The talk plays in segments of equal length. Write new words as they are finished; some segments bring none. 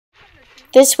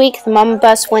This week, the Mama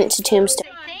Bus went to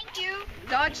Tombstone. Thank you.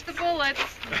 Dodge the bullets.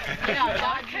 Yeah,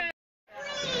 dodge.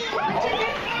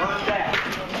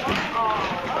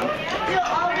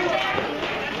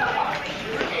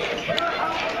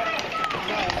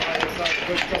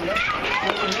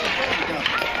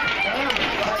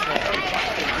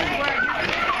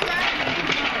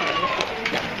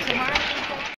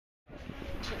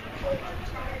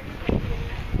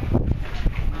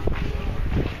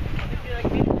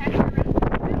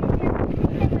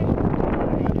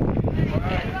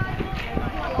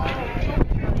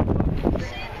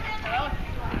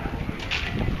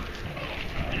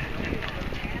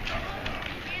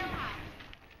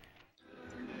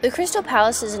 The Crystal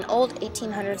Palace is an old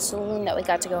 1800s saloon that we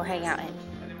got to go hang out in.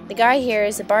 The guy here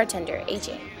is the bartender,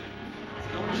 AJ.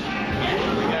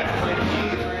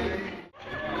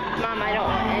 Mom, I don't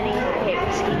want any. I hate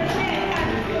whiskey.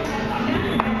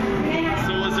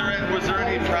 So was there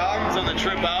any problems on the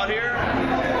trip out here?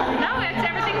 No,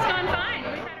 everything's going fine.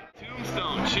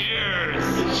 Tombstone, cheers!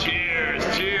 Cheers,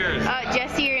 cheers!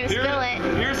 Jesse, you're gonna spill it.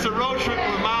 Here's the road trip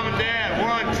with Mom and Dad.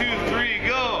 1, 2, 3,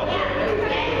 go!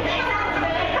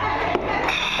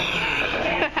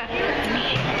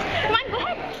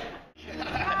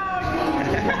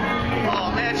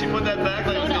 Oh man, she put that back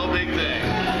like it was no big thing.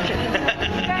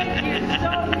 Thank you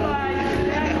so much.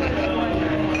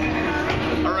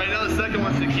 Alright, now the second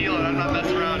one's tequila. I'm not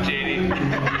messing around, JD.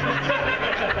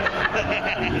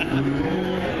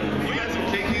 We got some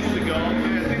kinkies to go. I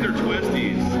think they're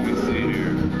twisties. Let me see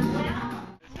here.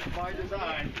 By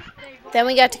design. Then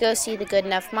we got to go see the Good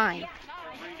Enough Mine.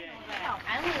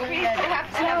 Good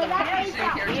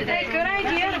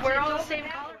idea. We're all the same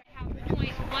color.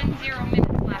 0.10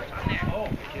 minutes left on there. Oh,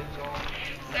 kids all.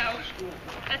 So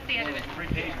that's the end of it.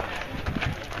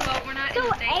 Well, we're not So in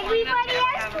the state everybody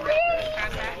has to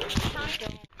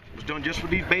It was done just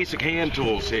with these basic hand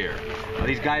tools here.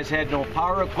 These guys had no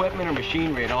power equipment or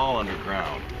machinery at all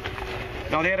underground.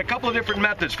 Now they had a couple of different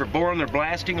methods for boring their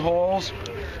blasting holes.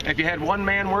 If you had one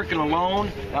man working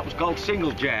alone, that was called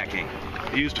single jacking.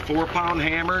 They used a 4-pound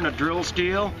hammer and a drill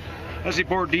steel. As they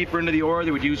bored deeper into the ore,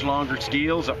 they would use longer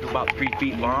steels, up to about 3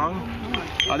 feet long.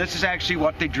 This is actually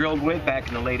what they drilled with back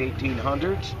in the late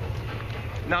 1800s.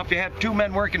 Now, if you had 2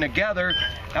 men working together,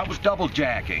 that was double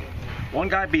jacking. One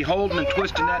guy'd be holding and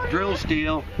twisting that drill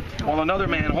steel, while another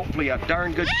man, hopefully a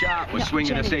darn good shot, was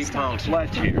swinging this 8-pound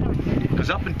sledge here. Because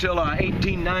up until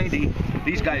 1890,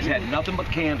 these guys had nothing but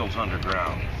candles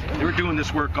underground. They were doing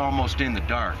this work almost in the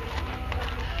dark.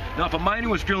 Now, if a miner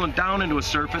was drilling down into a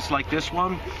surface like this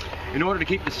one, in order to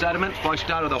keep the sediment flushed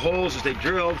out of the holes as they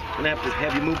drilled, and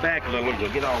have you move back a little, it'll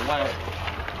get all wet.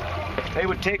 They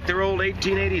would take their old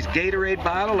 1880s Gatorade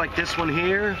bottle like this one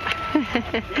here,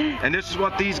 and this is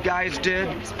what these guys did,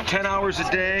 10 hours a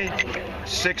day,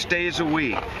 6 days a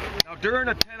week. Now, during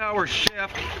a 10-hour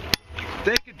shift,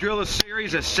 they could drill a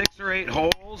series of 6 or 8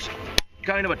 holes,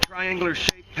 kind of a triangular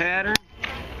shaped pattern.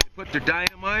 They put their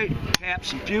dynamite,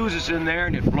 caps, and fuses in there,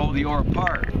 and it'd blow the ore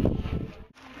apart. Boy,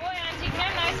 Auntie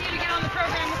Kim, nice of you to get on the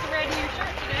program with the red in your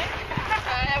shirt today.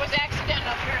 That was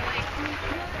accidental, apparently.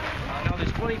 Now,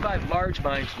 there's 25 large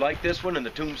mines like this one in the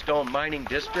Tombstone mining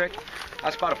district.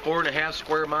 That's about a 4.5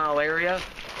 square mile area.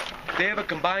 They have a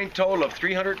combined total of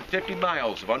 350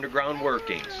 miles of underground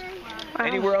workings. Wow.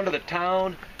 Anywhere under the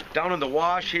town, down in the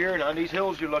wash here, and on these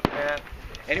hills you're looking at,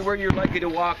 anywhere you're likely to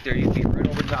walk there, you'd be right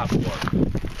over top of one.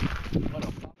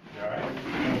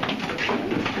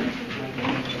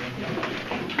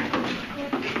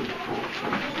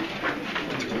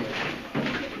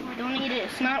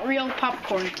 It's not real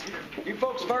popcorn. You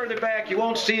folks farther back, you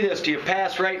won't see this till you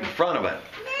pass right in front of it.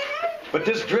 But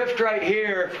this drift right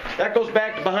here, that goes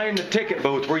back to behind the ticket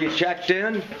booth where you checked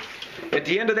in. At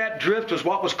the end of that drift was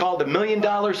what was called the $1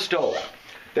 Million Stope.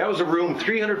 That was a room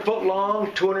 300 foot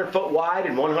long, 200 foot wide,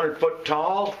 and 100 foot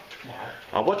tall.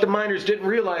 What the miners didn't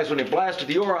realize when they blasted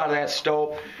the ore out of that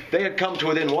stope, they had come to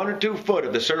within 1 or 2 foot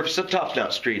of the surface of Tough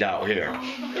Nut Street out here.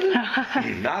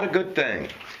 Not a good thing.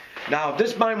 Now,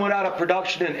 this mine went out of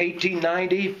production in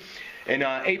 1890. In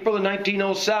April of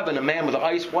 1907, a man with an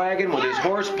ice wagon with his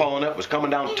horse pulling it was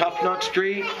coming down Tough Nut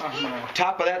Street.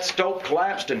 Top of that stope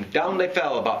collapsed and down they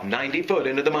fell about 90 foot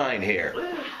into the mine here.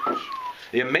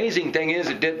 The amazing thing is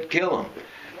it didn't kill him.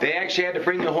 They actually had to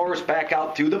bring the horse back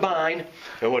out through the mine.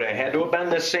 It would have had to have been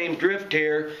this same drift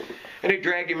here, and they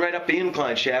dragged him right up the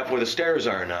incline shaft where the stairs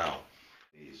are now.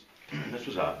 This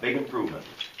was a big improvement.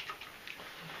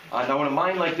 Now, when a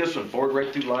mine like this one bored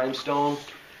right through limestone,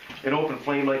 an open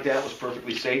flame like that was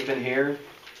perfectly safe in here.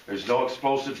 There's no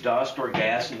explosive dust or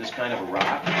gas in this kind of a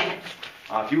rock.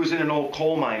 If you was in an old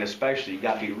coal mine especially, you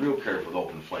got to be real careful with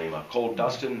open flame. Coal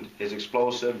dusting is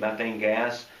explosive, methane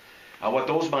gas. What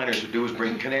those miners would do is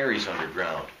bring canaries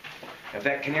underground. If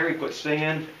that canary quit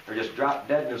singing or just dropped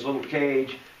dead in his little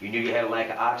cage, you knew you had a lack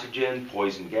of oxygen,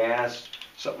 poison gas,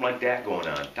 something like that going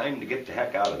on. Time to get the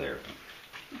heck out of there.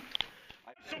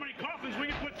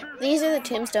 These are the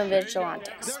Tombstone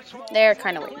Vigilantes. They're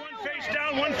kind of weird. One face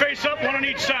down, one face up, one on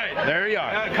each side. There you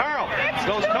are. Carl,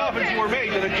 those coffins were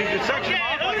made. Did you section them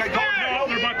off like I told you? No,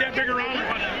 they're about that big around.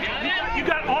 You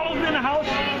got all of them in the house?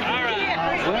 All right.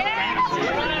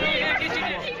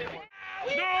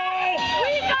 No!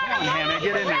 Come on, Hannah,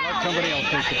 get in there. Let somebody else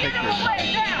take the pictures.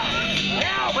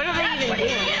 What are they even doing?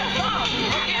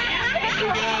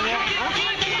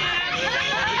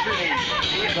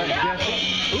 Is that Jesse?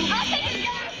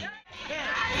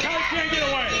 Kelly can't get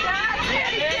away.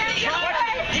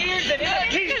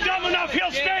 He's dumb enough,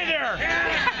 he'll stay there.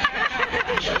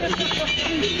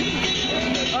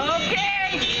 Okay.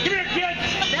 Come here, kid.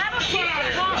 That'll Come on out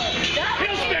here.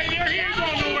 He'll stay there, he ain't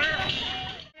going nowhere.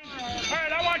 All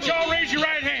right, I want y'all to raise your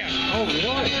right hand. Oh,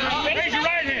 really? Raise your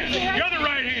right hand. The other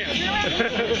right hand.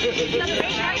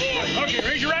 Okay,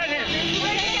 raise your right hand.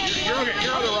 Okay,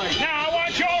 your other right. Now, I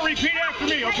want y'all to repeat after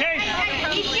me, okay?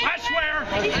 I swear.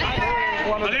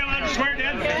 Are they allowed to swear,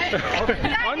 Dad?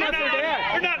 I'm not their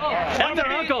dad. You're not. I'm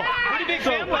their uncle. Pretty big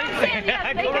family.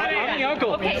 I'm the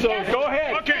uncle. So go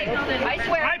ahead. Okay. I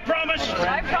swear. I promise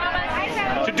I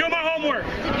promise. to do my homework.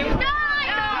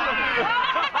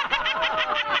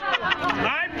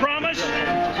 I promise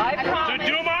to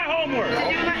do my homework.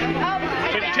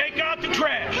 To take out the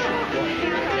trash.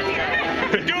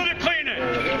 To do the cleaning.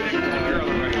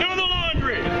 Do the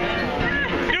laundry.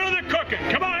 Do the cooking.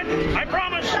 Come on. I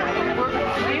promise. I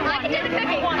can do the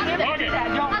cooking. Okay.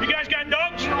 You guys got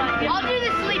dogs? I'll do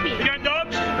the sleeping. You got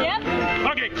dogs? Yep.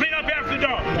 Okay, clean up after the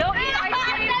dog. They'll eat ice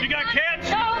cream. You got cats?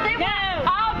 No, they won't.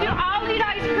 I'll eat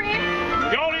ice cream.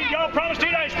 Y'all promise to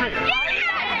eat ice cream?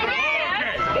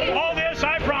 Okay. All this,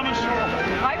 I promise,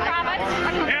 I promise.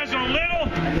 as a little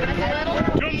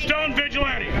Tombstone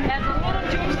vigilante. As a little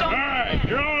Tombstone. All right,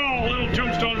 you're all little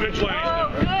Tombstone vigilantes. Oh,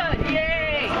 good.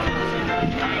 Yay.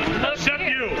 Except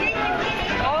you.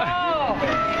 Oh.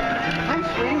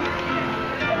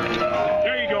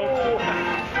 There you go.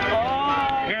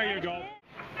 There you go.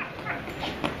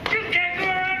 You can't go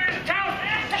around this town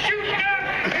shooting up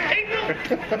people.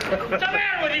 What's the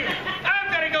matter with you? I'm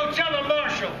going to go tell the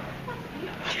marshal.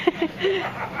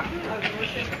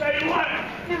 Hey, what?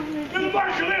 Do the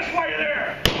marshal this while you're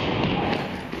there.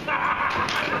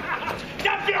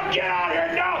 Duffield, get out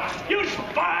here now! You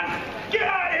spawn! Get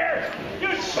out here!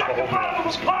 You sucker bottom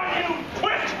of a pond, you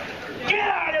quit! Get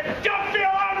out here!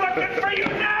 Duffield, I'm looking for you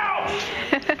now!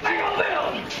 Uncle Bill!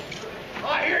 I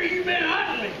hear you've been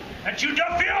hunting me. That's you,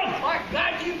 Duffield? My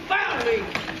God, you found me.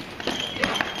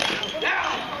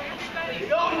 Now, you're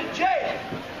going to jail.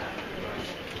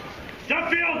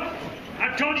 Duffield!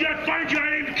 I told you I'd find you, I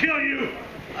didn't kill you!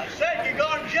 I said you're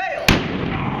going to jail.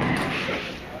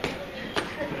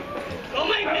 Don't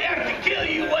make me have to kill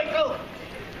you, Waco.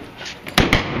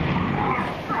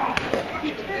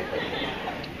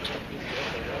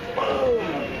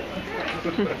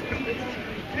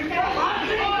 You got my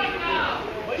thing now.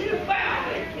 Well, you found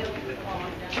me.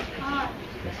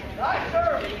 I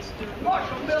served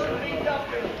Marshal Miller beat up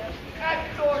at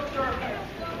George Sherman.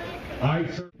 Aye,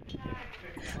 sir.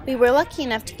 We were lucky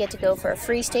enough to get to go for a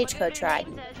free stagecoach ride.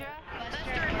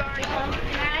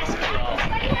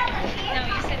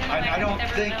 I don't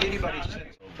think anybody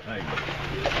said.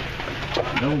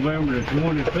 November the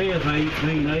 25th,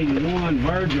 1881,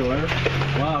 Virgil,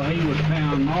 while he was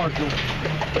town marshal,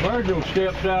 Virgil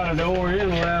stepped out of the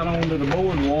Oriental out onto the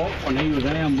boardwalk when he was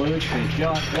ambushed and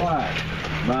shot twice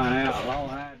by an outlaw.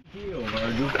 Had to kill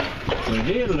Virgil, so he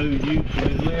did lose use of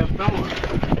his left arm.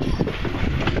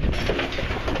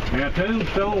 Now,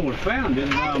 Tombstone was founded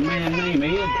by a man named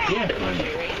Ed Shefflin.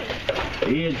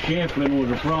 Ed Shefflin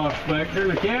was a prospector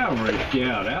and a cavalry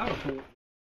scout out of Fort